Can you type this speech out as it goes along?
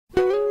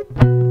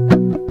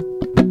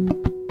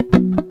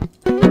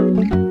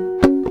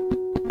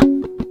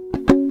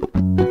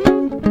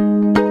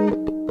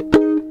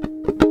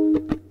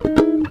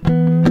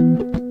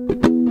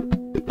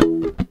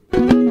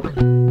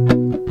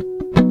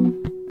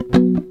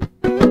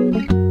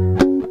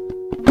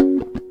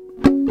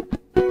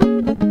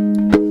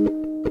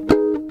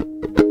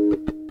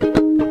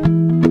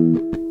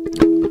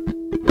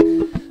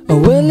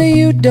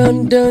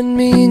done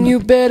me and you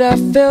bet I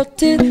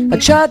felt it. I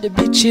tried to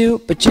be chill,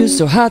 but you're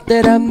so hot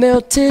that I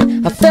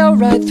melted. I fell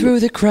right through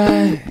the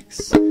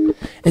cracks,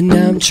 and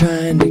now I'm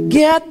trying to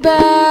get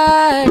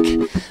back.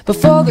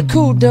 Before the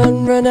cool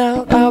done run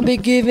out, I'll be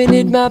giving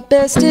it my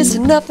bestest,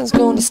 and nothing's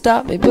gonna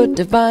stop me but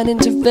divine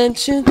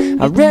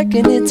intervention. I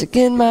reckon it's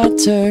again my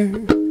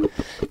turn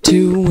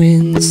to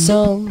win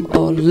some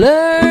or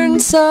learn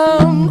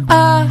some.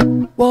 I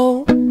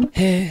won't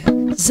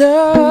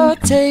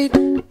hesitate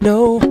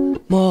no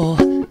more,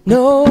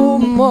 no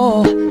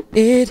more.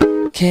 It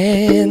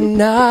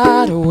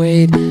cannot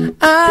wait.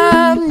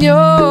 I'm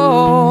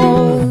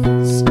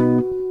yours.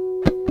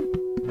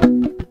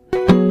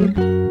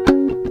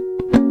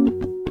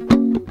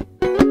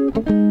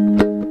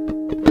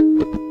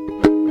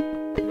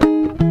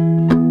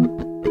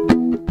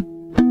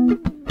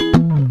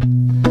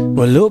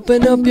 Well,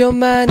 open up your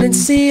mind and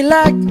see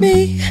like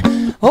me.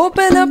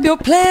 Open up your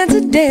plans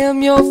and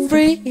damn, you're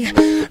free.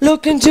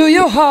 Look into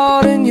your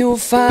heart and you'll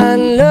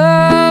find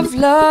love,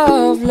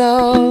 love,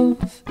 love.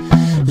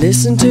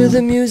 Listen to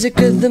the music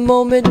of the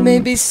moment,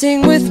 maybe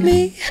sing with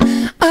me.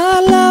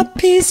 A la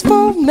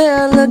peaceful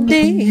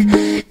melody.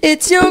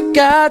 It's your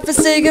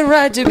God-forsaken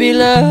right to be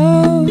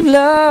loved,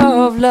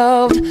 loved,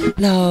 loved,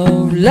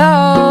 loved,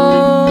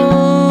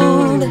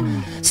 loved.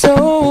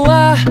 So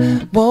I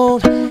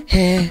won't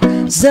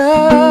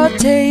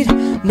hesitate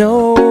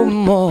no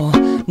more,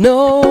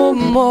 no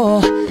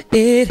more.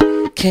 It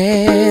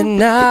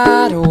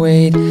cannot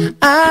wait.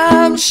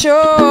 I'm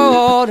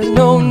sure there's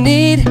no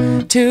need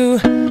to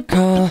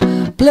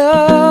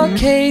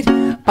complicate.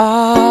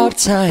 Our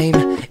time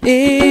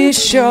is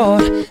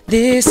short.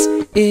 This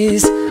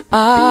is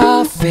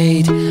our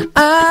fate.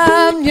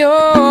 I'm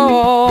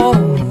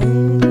yours.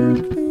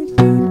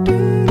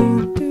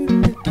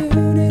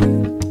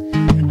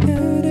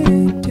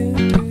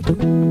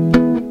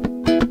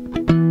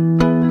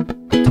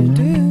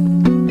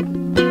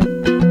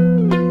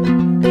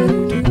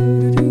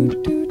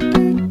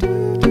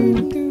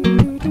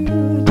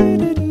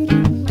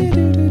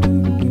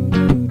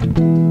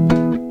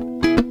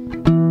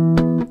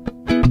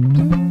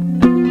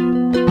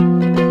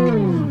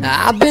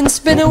 I've been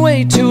spinning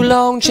way too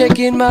long,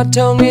 checking my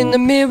tongue in the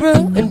mirror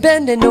and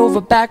bending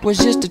over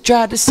backwards just to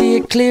try to see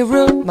it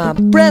clearer. My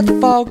breath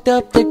fogged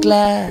up the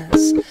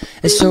glass,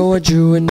 and so I drew a